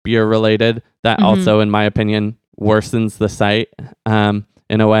of beer related. That also, in my opinion, worsens the site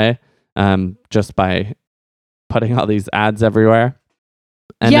in a way, just by putting all these ads everywhere.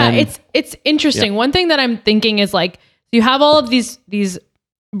 And it's interesting. One thing that I'm thinking is like, you have all of these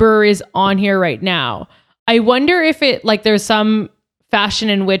breweries on here right now. I wonder if there's some fashion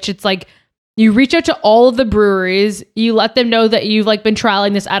in which it's like you reach out to all of the breweries, you let them know that you've like been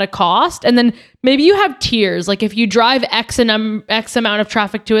trialing this at a cost, and then maybe you have tiers. Like if you drive X amount of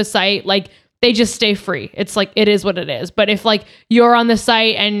traffic to a site, like they just stay free. It's like, it is what it is. But if like you're on the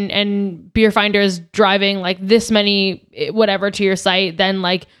site and Beer Finder is driving like this many whatever to your site, then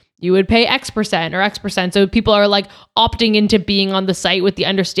like you would pay X% or X%. So people are like opting into being on the site with the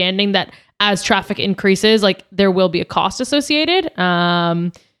understanding that as traffic increases, like there will be a cost associated.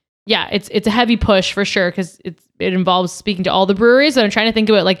 It's a heavy push for sure, because it involves speaking to all the breweries. And I'm trying to think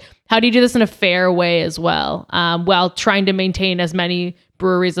about like, how do you do this in a fair way as well, while trying to maintain as many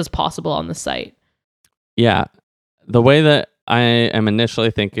breweries as possible on the site? Yeah. The way that I am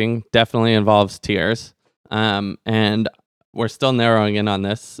initially thinking definitely involves tiers. And we're still narrowing in on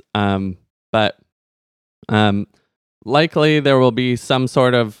this. But likely there will be some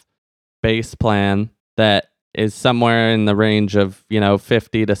sort of base plan that is somewhere in the range of,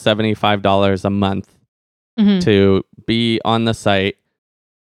 $50 to $75 a month to be on the site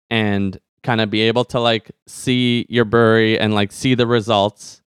and kind of be able to like see your brewery and like see the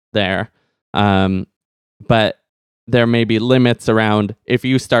results there. But there may be limits around if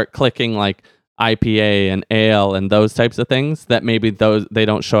you start clicking like IPA and ale and those types of things, that maybe they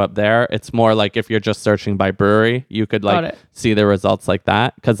don't show up there. It's more like if you're just searching by brewery, you could like see the results like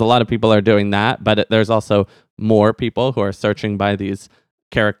that, because a lot of people are doing that, but there's also more people who are searching by these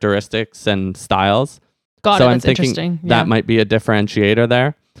characteristics and styles. I'm thinking that might be a differentiator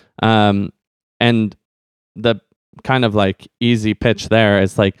there. And the kind of like easy pitch there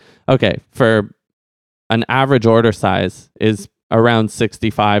is like, okay, for an average order size is around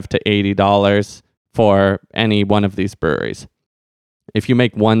 $65 to $80 for any one of these breweries. If you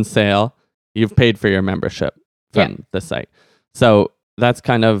make one sale, you've paid for your membership from the site. So that's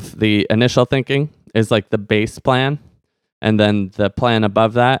kind of the initial thinking, is like the base plan. And then the plan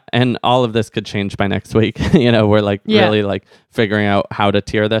above that, and all of this could change by next week. We're like really like figuring out how to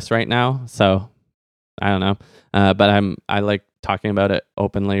tier this right now. So I don't know. But I like talking about it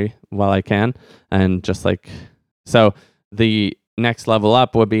openly while I can. And just like, so the next level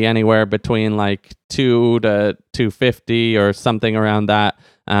up would be anywhere between like $2 to $250 or something around that,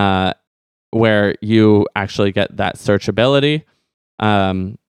 where you actually get that searchability,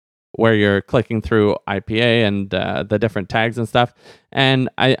 where you're clicking through IPA and the different tags and stuff. And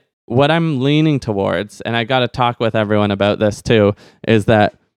what I'm leaning towards, and I got to talk with everyone about this too, is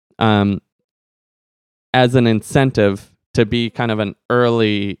that as an incentive to be kind of an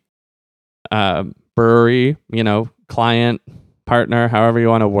early brewery, client, partner, however you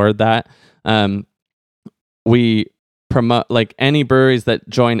want to word that, we promote like any breweries that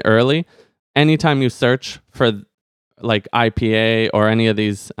join early. Anytime you search for like IPA or any of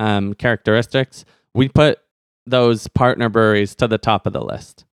these characteristics, we put those partner breweries to the top of the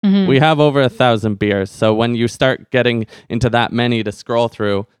list. we have over 1,000 beers. So when you start getting into that many to scroll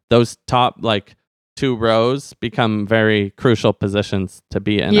through, those top like 2 rows become very crucial positions to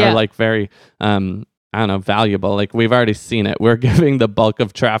be in, or like very I don't know, valuable. Like we've already seen it. We're giving the bulk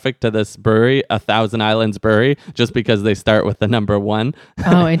of traffic to this brewery, 1,000 Islands Brewery, just because they start with the number 1.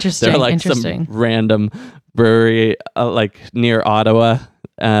 Oh, interesting. They're like some random brewery like near Ottawa,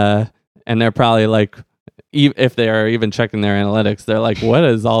 and they're probably like, if they are even checking their analytics, they're like, what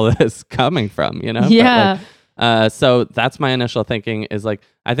is all this coming from? You know? Yeah. But like, so that's my initial thinking is like,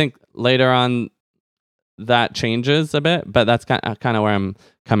 I think later on that changes a bit, but that's kind of where I'm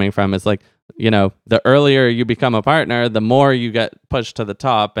coming from is like, you know, the earlier you become a partner, the more you get pushed to the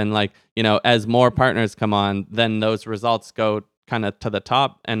top. And like, you know, as more partners come on, then those results go kind of to the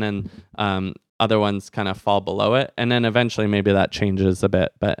top, and then other ones kind of fall below it. And then eventually maybe that changes a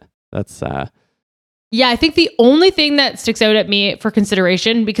bit, but that's... Yeah, I think the only thing that sticks out at me for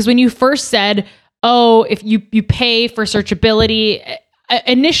consideration, because when you first said, oh, if you pay for searchability,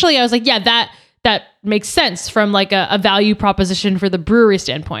 initially I was like, yeah, that makes sense from like a value proposition for the brewery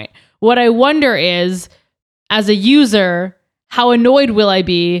standpoint. What I wonder is, as a user, how annoyed will I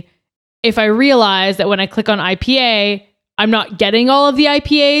be if I realize that when I click on IPA, I'm not getting all of the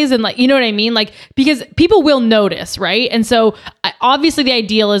IPAs, and like, you know what I mean? Like, because people will notice, right? And so obviously the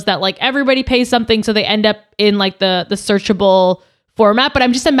ideal is that like everybody pays something so they end up in like the searchable format, but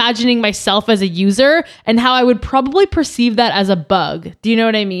I'm just imagining myself as a user and how I would probably perceive that as a bug. Do you know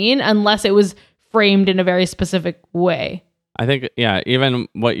what I mean? Unless it was framed in a very specific way. I think, yeah, even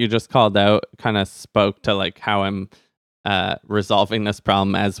what you just called out kind of spoke to like how I'm resolving this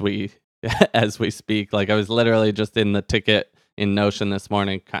problem as we speak. Like I was literally just in the ticket in Notion this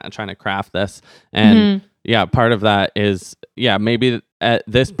morning, kind of trying to craft this. And yeah, part of that is, yeah, maybe at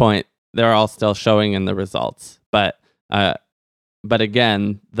this point they're all still showing in the results, but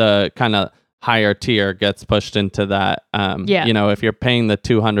again, the kind of higher tier gets pushed into that. You know, if you're paying the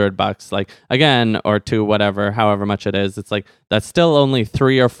 $200, like again, or to whatever, however much it is, it's like, that's still only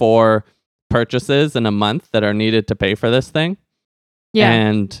 3 or 4 purchases in a month that are needed to pay for this thing. Yeah.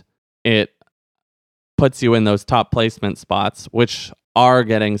 And it puts you in those top placement spots, which are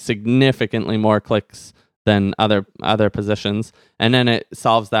getting significantly more clicks than other positions. And then it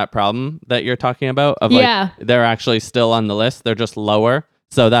solves that problem that you're talking about of like, they're actually still on the list. They're just lower.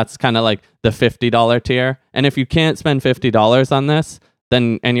 So that's kind of like the $50 tier. And if you can't spend $50 on this,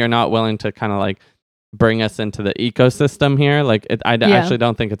 then, and you're not willing to kind of like bring us into the ecosystem here, like actually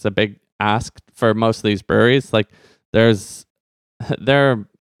don't think it's a big ask for most of these breweries. Like they're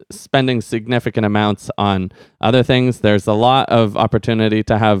spending significant amounts on other things. There's a lot of opportunity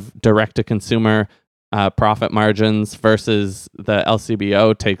to have direct to consumer profit margins versus the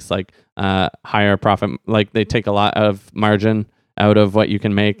LCBO takes like higher profit, like they take a lot of margin out of what you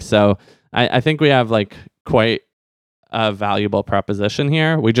can make. So I think we have like quite a valuable proposition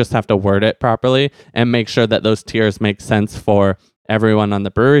here. We just have to word it properly and make sure that those tiers make sense for everyone on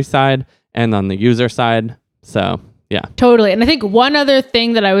the brewery side and on the user side. So yeah, totally. And I think one other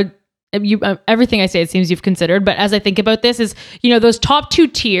thing that I would, everything I say, it seems you've considered, but as I think about this is, you know, those top 2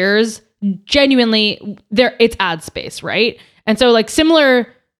 tiers, genuinely it's ad space, right? And so like similar,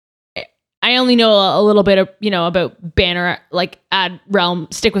 I only know a little bit of, you know, about banner, like ad realm.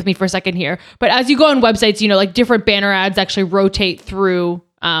 Stick with me for a second here. But as you go on websites, you know, like different banner ads actually rotate through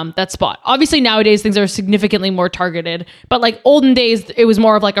that spot. Obviously nowadays things are significantly more targeted, but like olden days, it was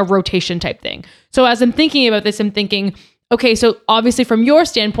more of like a rotation type thing. So as I'm thinking about this, I'm thinking, okay, so obviously from your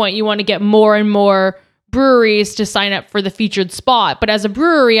standpoint, you want to get more and more breweries to sign up for the featured spot. But as a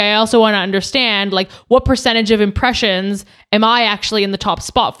brewery, I also want to understand like what percentage of impressions am I actually in the top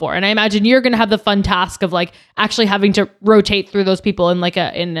spot for? And I imagine you're going to have the fun task of like actually having to rotate through those people in like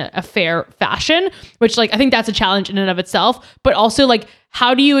in a fair fashion, which like I think that's a challenge in and of itself. But also like,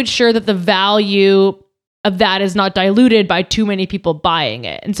 how do you ensure that the value of that is not diluted by too many people buying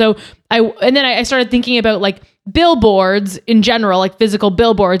it? And so I started thinking about like billboards in general, like physical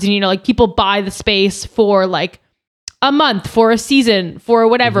billboards, and you know, like people buy the space for like a month, for a season, for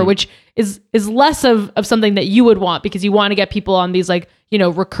whatever, which is less of something that you would want because you want to get people on these like, you know,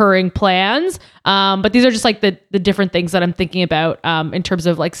 recurring plans. But these are just like the different things that I'm thinking about in terms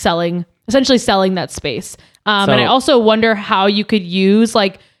of like essentially selling that space. And I also wonder how you could use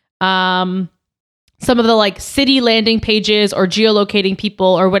like some of the like city landing pages or geolocating people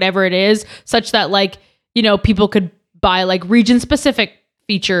or whatever it is, such that like, you know, people could buy like region specific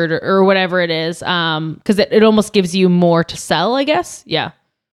featured or whatever it is. Cause it almost gives you more to sell, I guess. Yeah.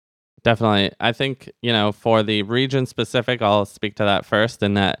 Definitely. I think, you know, for the region specific, I'll speak to that first,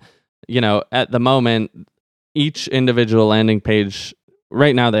 in that, you know, at the moment, each individual landing page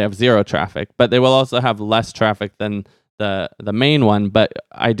right now they have zero traffic, but they will also have less traffic than the main one, but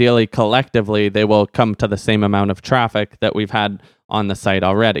ideally collectively they will come to the same amount of traffic that we've had on the site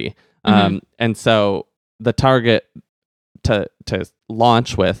already. And so the target to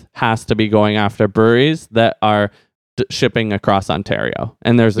launch with has to be going after breweries that are shipping across Ontario,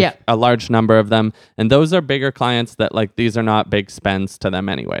 and there's a large number of them, and those are bigger clients that like these are not big spends to them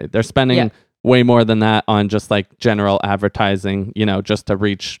anyway. They're spending way more than that on just like general advertising, just to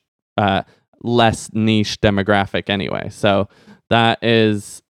reach less niche demographic anyway. So that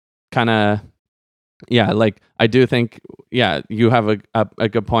is kind of like I do think you have a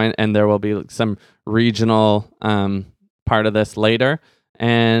good point, and there will be some regional part of this later,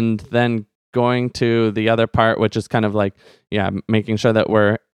 and then going to the other part, which is kind of like making sure that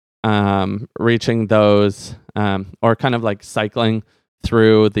we're reaching those or kind of like cycling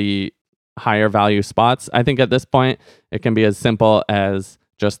through the higher value spots. I think at this point it can be as simple as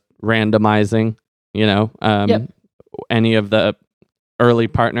just randomizing any of the early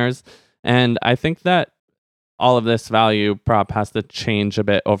partners, and I think that all of this value prop has to change a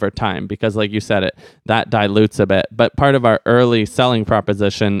bit over time, because like you said, that dilutes a bit. But part of our early selling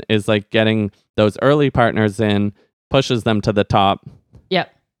proposition is like getting those early partners in, pushes them to the top.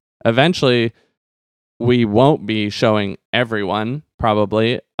 Eventually we won't be showing everyone,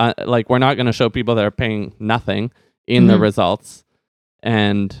 probably. Like we're not going to show people that are paying nothing in the results.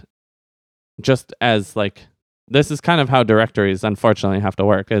 And just as like, this is kind of how directories unfortunately have to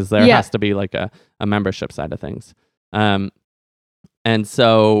work, is there has to be like a membership side of things. And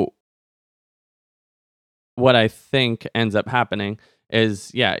so what I think ends up happening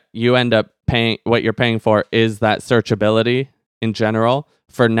is, you end up paying, what you're paying for is that searchability in general.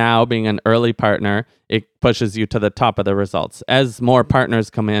 For now, being an early partner, it pushes you to the top of the results. As more partners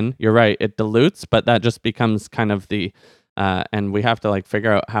come in, you're right, it dilutes, but that just becomes kind of the, and we have to like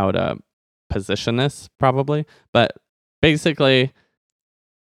figure out how to position this probably. But basically,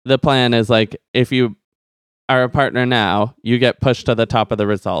 the plan is like, if you are a partner now, you get pushed to the top of the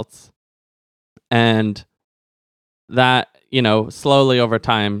results. And that, slowly over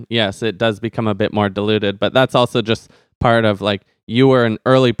time, yes, it does become a bit more diluted, but that's also just part of like, you were an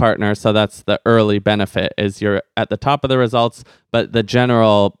early partner, so that's the early benefit, is you're at the top of the results, but the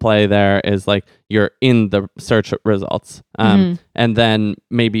general play there is like you're in the search results. And then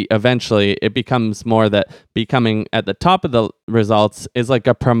maybe eventually it becomes more that becoming at the top of the results is like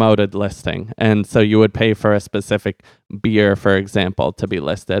a promoted listing. And so you would pay for a specific beer, for example, to be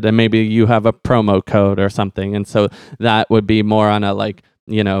listed. And maybe you have a promo code or something. And so that would be more on a like,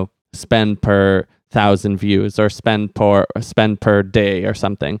 spend per 1,000 views or spend per day or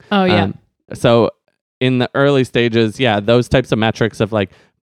something. So in the early stages, those types of metrics of like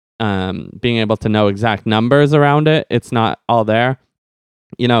being able to know exact numbers around it, it's not all there.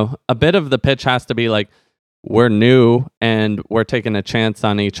 A bit of the pitch has to be like, we're new and we're taking a chance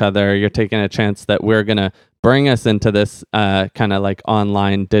on each other. You're taking a chance that we're going to bring us into this kind of like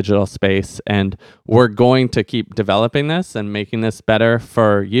online digital space, and we're going to keep developing this and making this better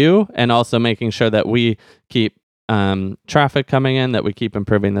for you, and also making sure that we keep traffic coming in, that we keep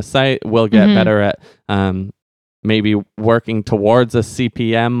improving the site. We'll get better at maybe working towards a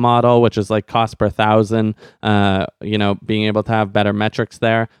CPM model, which is like cost per 1,000, being able to have better metrics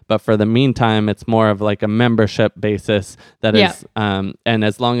there. But for the meantime, it's more of like a membership basis that is, and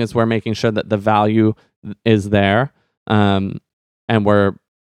as long as we're making sure that the value is there, and we're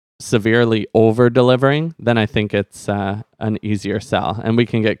severely over delivering, then I think it's an easier sell, and we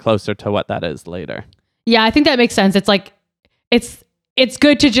can get closer to what that is later. Yeah, I think that makes sense. It's like, it's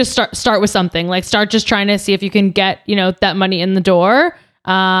good to just start with something, like start just trying to see if you can get, that money in the door.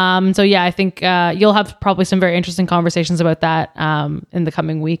 So yeah, I think you'll have probably some very interesting conversations about that in the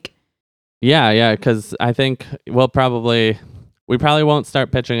coming week. Yeah, because I think we probably won't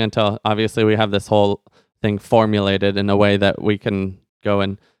start pitching until obviously we have this whole thing formulated in a way that we can go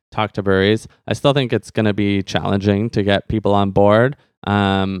and talk to breweries. I still think it's going to be challenging to get people on board.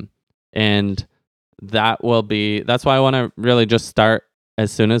 And that's why I want to really just start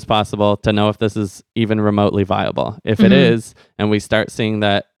as soon as possible to know if this is even remotely viable. If it is, and we start seeing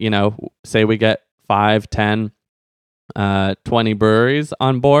that, say we get 5, 10, 20 breweries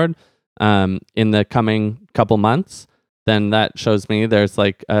on board in the coming couple months, then that shows me there's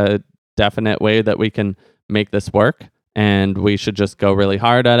like a definite way that we can make this work, and we should just go really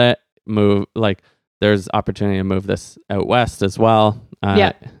hard at it. There's opportunity to move this out west as well.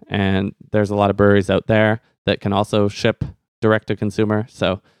 And there's a lot of breweries out there that can also ship direct to consumer.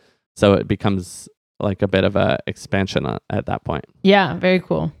 So it becomes like a bit of a expansion at that point. Yeah, very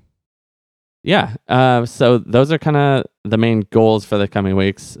cool. yeah, so those are kind of the main goals for the coming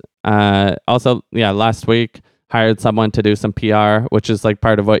weeks. Also, yeah, last week hired someone to do some PR, which is like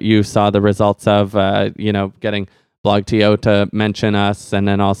part of what you saw the results of, getting BlogTO to mention us. And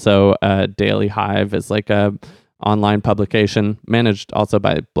then also Daily Hive is like a online publication managed also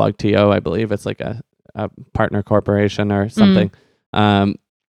by BlogTO. I believe it's like a partner corporation or something.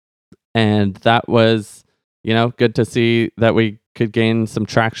 And that was, good to see that we could gain some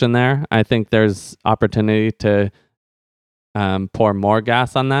traction there. I think there's opportunity to pour more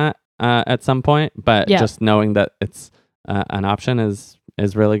gas on that at some point, but just knowing that it's an option is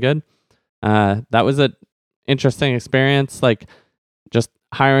really good. That was an interesting experience, like just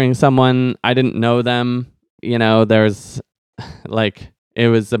hiring someone. I didn't know them, there's like, it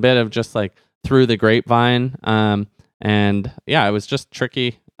was a bit of just like through the grapevine. And yeah, it was just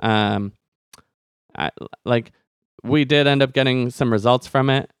tricky. We did end up getting some results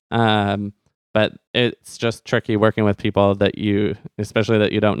from it. But it's just tricky working with people especially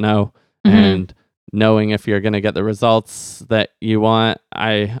that you don't know, and knowing if you're going to get the results that you want.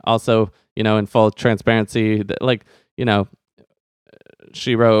 I also, in full transparency,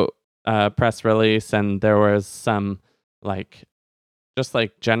 she wrote a press release and there was some just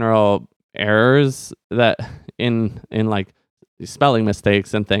general errors that in like spelling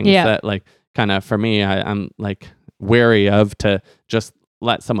mistakes and things that kind of for me, I'm wary of to just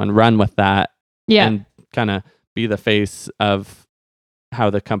let someone run with that and kind of be the face of how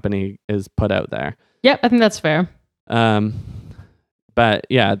the company is put out there. Yep, I think that's fair. But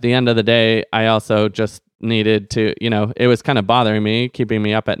yeah, at the end of the day, I also just needed to, it was kind of bothering me, keeping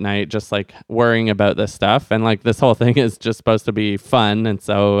me up at night, just worrying about this stuff. And this whole thing is just supposed to be fun. And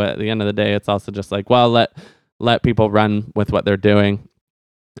so at the end of the day, it's also just let people run with what they're doing.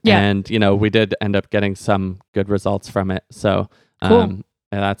 Yeah. And, we did end up getting some good results from it. So cool.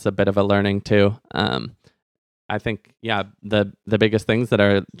 That's a bit of a learning too. I think, the biggest things that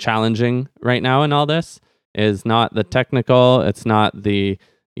are challenging right now in all this is not the technical. It's not the,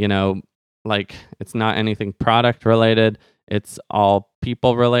 it's not anything product related. It's all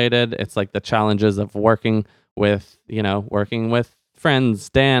people related. It's the challenges of working with friends,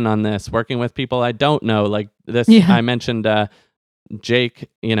 Dan on this, working with people I don't know, this. Yeah. I mentioned, Jake,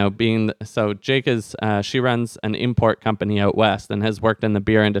 Jake is, she runs an import company out west and has worked in the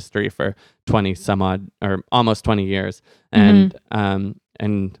beer industry for 20 some odd or almost 20 years. And,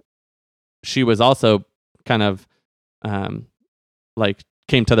 and she was also kind of,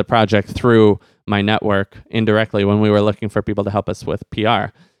 came to the project through my network indirectly when we were looking for people to help us with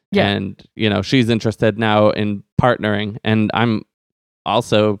PR. Yeah. And, she's interested now in partnering, and I'm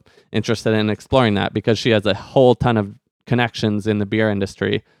also interested in exploring that because she has a whole ton of connections in the beer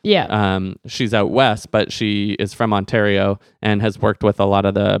industry. Yeah. She's out west, but she is from Ontario and has worked with a lot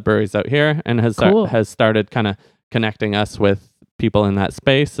of the breweries out here and has started kind of connecting us with people in that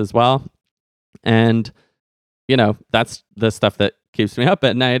space as well. And that's the stuff that keeps me up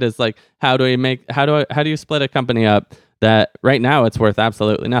at night is how do you split a company up that right now it's worth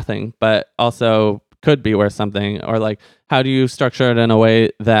absolutely nothing, but also could be worth something, or how do you structure it in a way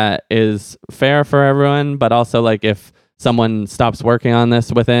that is fair for everyone, but also if someone stops working on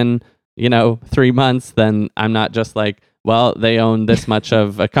this within 3 months, then I'm not just well, they own this much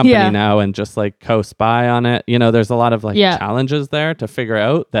of a company now and just co-spy on it. There's a lot of challenges there to figure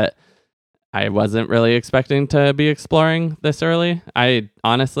out that I wasn't really expecting to be exploring this early. I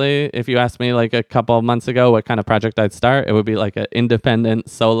honestly, if you asked me a couple of months ago what kind of project I'd start, it would be an independent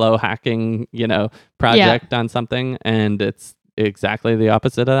solo hacking, project on something. And it's exactly the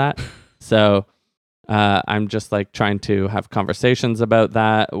opposite of that. So I'm just trying to have conversations about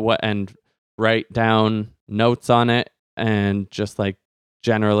that and write down notes on it and just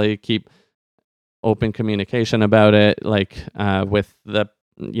generally keep open communication about it, with the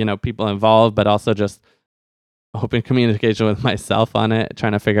people involved, but also just open communication with myself on it,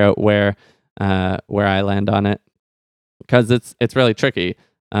 trying to figure out where I land on it, because it's really tricky.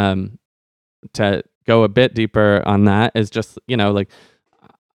 To go a bit deeper on that is just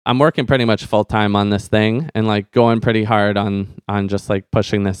I'm working pretty much full time on this thing and going pretty hard on just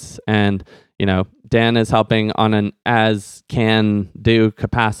pushing this, and Dan is helping on an as can do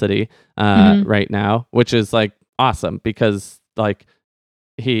capacity right now, which is awesome because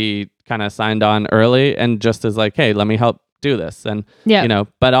he kind of signed on early and just is hey, let me help do this. And,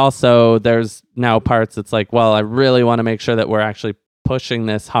 but also there's now parts it's well, I really want to make sure that we're actually pushing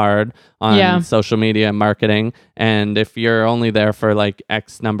this hard on social media marketing. And if you're only there for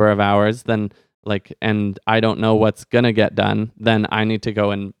X number of hours, then and I don't know what's going to get done, then I need to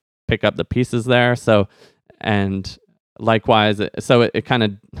go and pick up the pieces there. So, and likewise, so it kind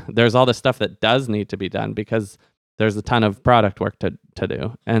of, there's all this stuff that does need to be done because there's a ton of product work to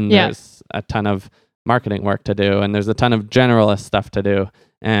do, and there's a ton of marketing work to do, and there's a ton of generalist stuff to do,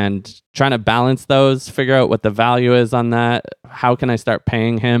 and trying to balance those, figure out what the value is on that. How can I start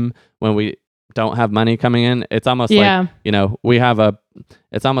paying him when we don't have money coming in? It's almost like, you know,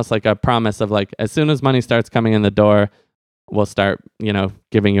 it's almost like a promise of like, as soon as money starts coming in the door, we'll start, you know,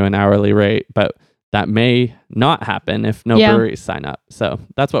 giving you an hourly rate, but that may not happen if no breweries sign up. So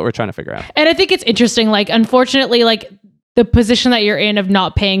that's what we're trying to figure out. And I think it's interesting. Like, unfortunately, like the position that you're in of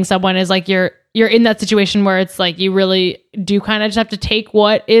not paying someone is like, you're in that situation where it's like, you really do kind of just have to take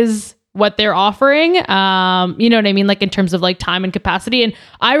what they're offering. You know what I mean? Like in terms of like time and capacity. And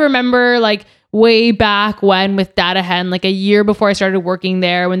I remember like way back when with Data Hen, like a year before I started working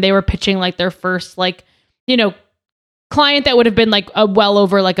there, when they were pitching like their first, like, you know, client that would have been like a well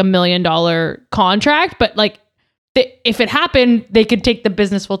over like $1 million contract, but like if it happened, they could take the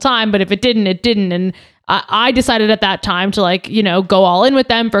business full time, but if it didn't, it didn't. And I decided at that time to like, you know, go all in with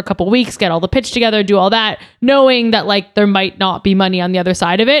them for a couple of weeks, get all the pitch together, do all that, knowing that like there might not be money on the other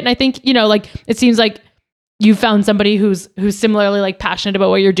side of it. And I think, you know, like it seems like you found somebody who's similarly like passionate about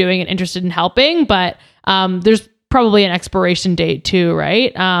what you're doing and interested in helping, but there's probably an expiration date too,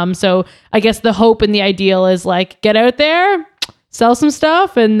 right? So I guess the hope and the ideal is like get out there, sell some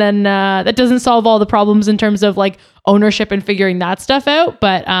stuff, and then that doesn't solve all the problems in terms of like ownership and figuring that stuff out.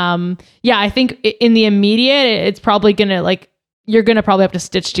 But yeah, I think in the immediate, it's probably gonna like, you're gonna probably have to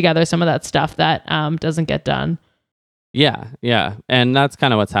stitch together some of that stuff that doesn't get done. Yeah. And that's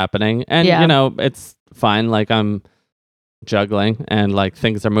kind of what's happening. And you know, it's fine. Like I'm juggling and like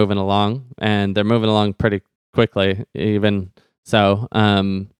things are moving along, and they're moving along pretty quickly even so.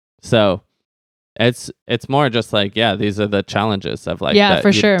 So it's more just like, these are the challenges of like, that for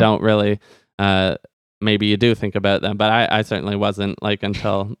you sure. don't really maybe you do think about them, but I certainly wasn't like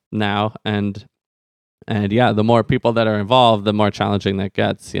until now. And the more people that are involved, the more challenging that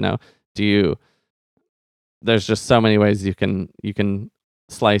gets. You know, there's just so many ways you can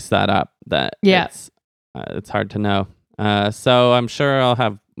slice that up that it's hard to know. So I'm sure I'll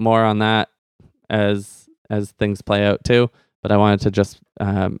have more on that as things play out too. But I wanted to just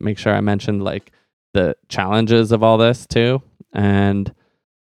make sure I mentioned like the challenges of all this too. And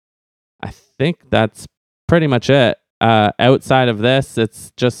I think that's pretty much it. Outside of this,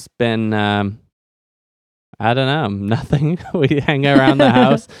 it's just been, I don't know, nothing. We hang around the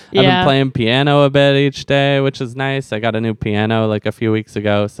house. I've been playing piano a bit each day, which is nice. I got a new piano like a few weeks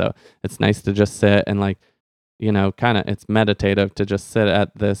ago. So it's nice to just sit and like, you know, kind of, it's meditative to just sit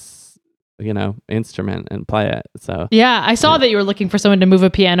at this, you know, instrument and play it. So I saw that you were looking for someone to move a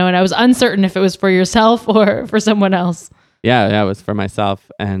piano, and I was uncertain if it was for yourself or for someone else. Yeah, it was for myself,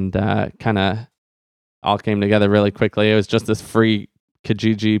 and kind of all came together really quickly. It was just this free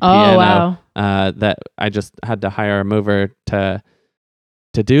Kijiji piano that I just had to hire a mover to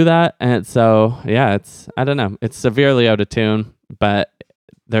do that. And so it's, I don't know, it's severely out of tune, but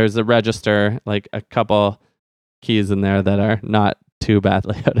there's a register, like a couple keys in there that are not too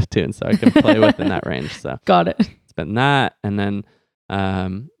badly out of tune, so I can play within that range. So got it. It's been that, and then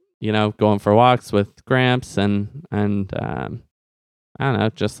you know, going for walks with Gramps, and I don't know,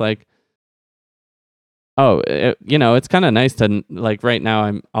 just like you know, it's kind of nice to like right now.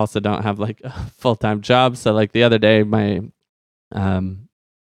 I'm also don't have like a full-time job, so like the other day, my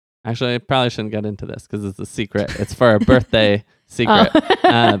actually I probably shouldn't get into this because it's a secret. It's for a birthday secret.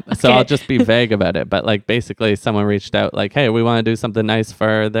 So I'll just be vague about it. But like basically someone reached out like, hey, we want to do something nice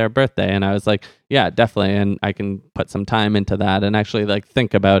for their birthday. And I was like, yeah, definitely. And I can put some time into that and actually like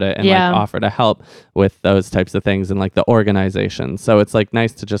think about it and like offer to help with those types of things and like the organization. So it's like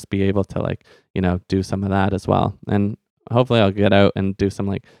nice to just be able to like, you know, do some of that as well. And hopefully I'll get out and do some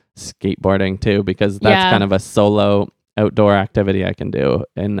like skateboarding too, because that's kind of a solo outdoor activity I can do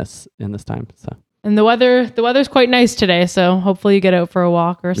in this time. So. And the weather's quite nice today, so hopefully you get out for a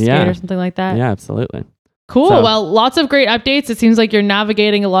walk or a skate or something like that. Yeah, absolutely. Cool. So, well, lots of great updates. It seems like you're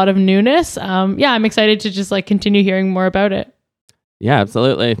navigating a lot of newness. I'm excited to just like continue hearing more about it. Yeah,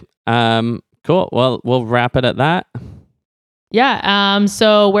 absolutely. Cool. Well, we'll wrap it at that. Yeah.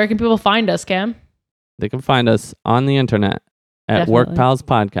 So where can people find us, Cam? They can find us on the internet at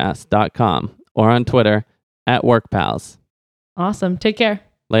workpalspodcast.com or on Twitter at workpals. Awesome. Take care.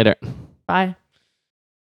 Later. Bye.